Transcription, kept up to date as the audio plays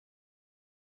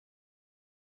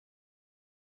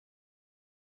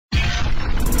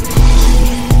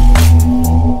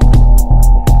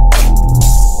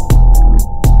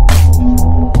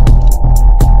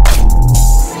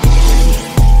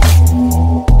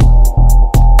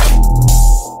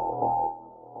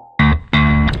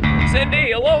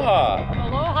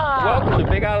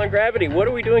Gravity, what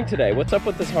are we doing today? What's up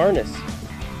with this harness?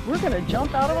 We're gonna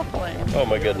jump out of a plane. Oh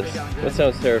my goodness, that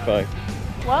sounds terrifying.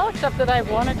 Well, except that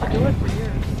I've wanted to do it for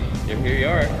years. Here you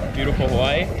are, beautiful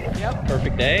Hawaii. Yep.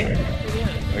 Perfect day. It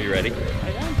is. Are you ready? I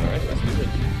am. All right, let's do this.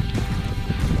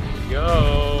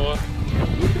 Go.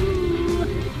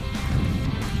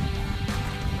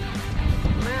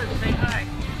 Liz, say hi.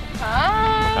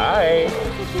 Hi.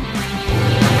 Hi.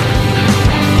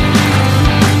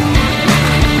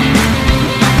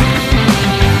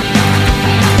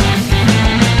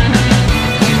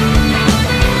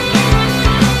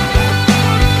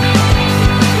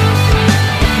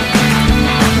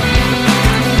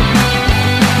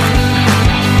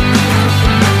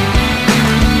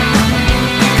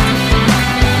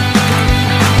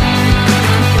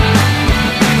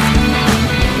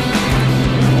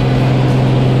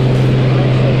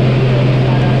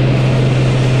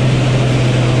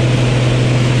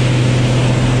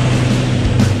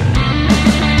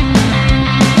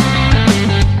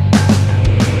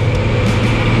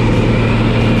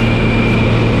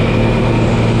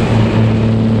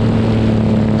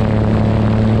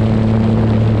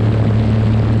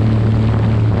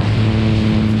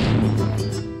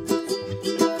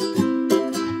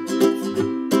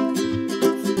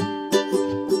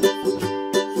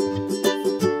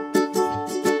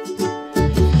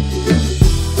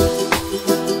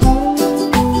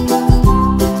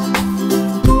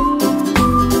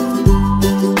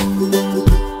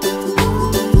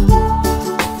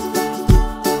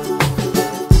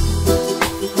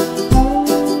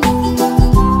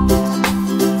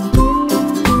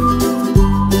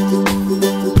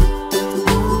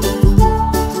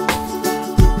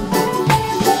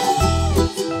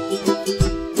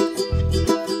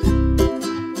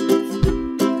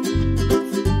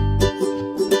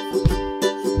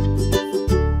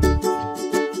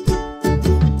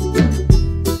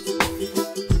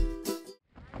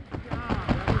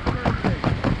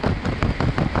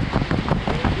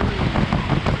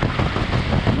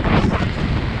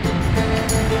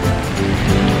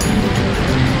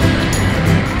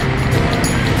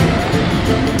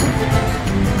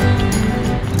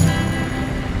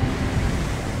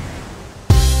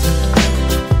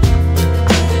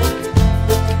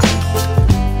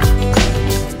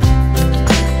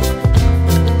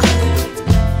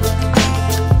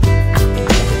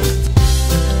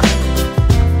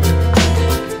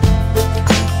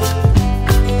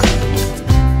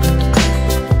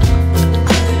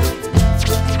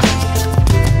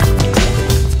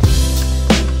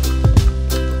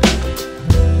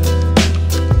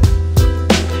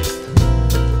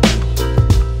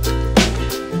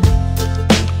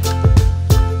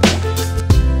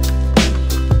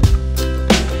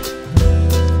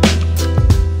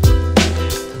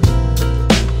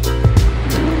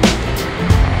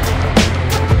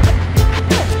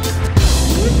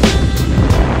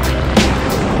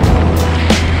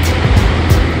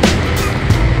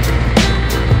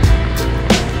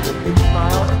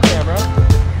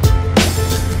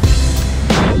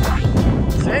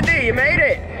 Cindi, you made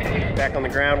it! Back on the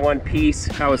ground, one piece.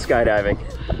 How was skydiving?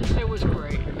 It was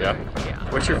great. Yeah? Yeah.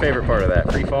 What's your favorite part of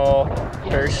that? Free fall?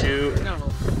 Parachute? No.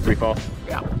 Free fall?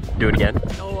 Yeah. Do it again?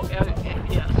 Oh,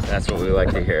 yes. That's what we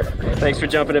like to hear. Thanks for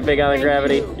jumping at Big Island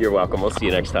Gravity. You're welcome. We'll see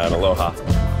you next time. Aloha.